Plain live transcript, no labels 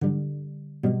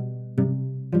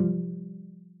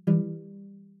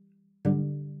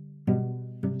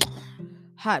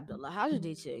Hi, Abdullah. How's your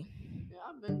day today? Yeah,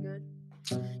 I've been good.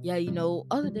 Yeah,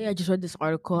 other day I just read this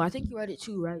article. I think you read it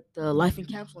too, right? The Life in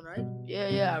Camps one, right?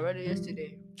 Yeah, I read it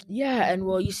yesterday. Yeah, and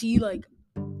well, you see,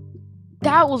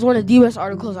 that was one of the best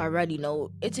articles I read.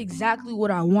 It's exactly what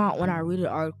I want when I read an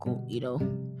article.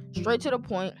 Straight to the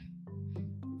point,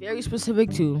 very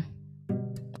specific too,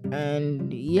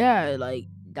 and yeah,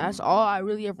 that's all I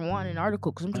really ever want in an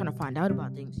article because I'm trying to find out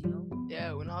about things.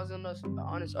 Yeah, when I was on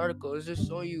this article, it's just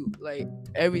showing you like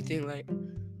everything,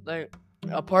 like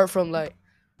apart from like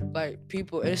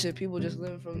people, innocent people just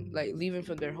living from like leaving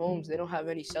from their homes. They don't have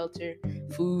any shelter,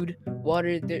 food,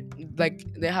 water.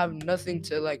 They have nothing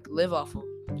to like live off of.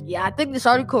 Yeah, I think this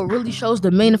article really shows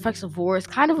the main effects of war. It's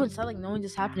kind of unsettling knowing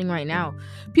this happening right now.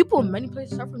 People in many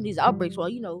places suffer from these outbreaks. Well,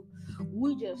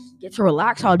 we just get to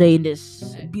relax all day in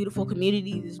this beautiful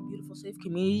community, this beautiful, safe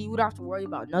community. We don't have to worry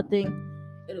about nothing.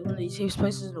 It is one of the safest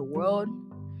places in the world.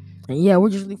 And yeah, we're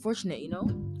just really fortunate.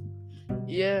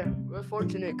 Yeah, we're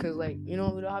fortunate because we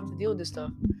don't have to deal with this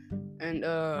stuff. And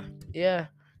yeah,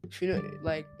 if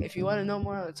you want to know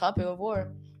more on the topic of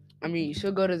war, I mean, you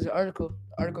should go to the article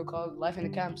called "Life in the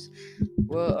Camps."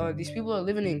 Well, these people are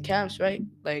living in camps, right?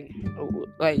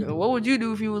 What would you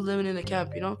do if you was living in a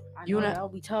camp? I You know and that'll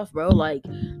be tough, bro.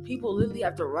 People literally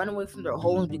have to run away from their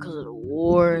homes because of the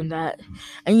war and that.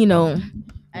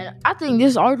 And I think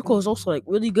this article is also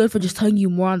really good for just telling you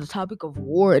more on the topic of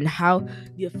war and how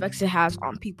the effects it has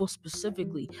on people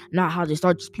specifically, not how they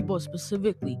start, just people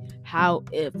specifically, how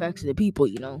it affects the people.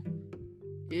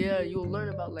 yeah, you'll learn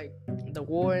about like the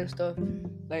war and stuff.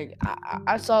 Like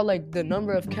I saw like the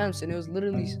number of camps, and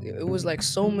it was like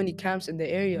so many camps in the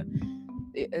area,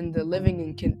 and the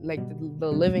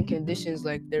the living conditions,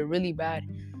 like they're really bad.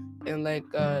 And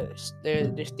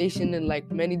they're stationed in like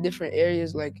many different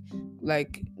areas, like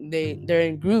they're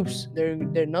in groups,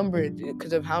 they're numbered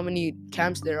because of how many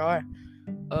camps there are.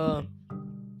 uh,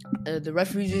 the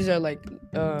refugees are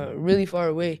really far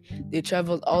away. They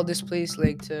traveled all this place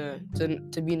like to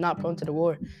be not prone to the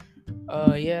war.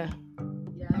 Yeah.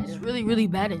 Yeah, it's really, really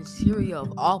bad in Syria,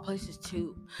 of all places,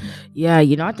 too. Yeah,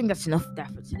 I think that's enough of that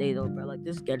for today, though, bro.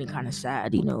 This is getting kind of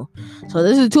sad. So,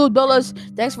 this is Two Abdullahs.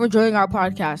 Thanks for joining our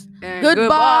podcast. And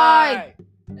Goodbye. goodbye.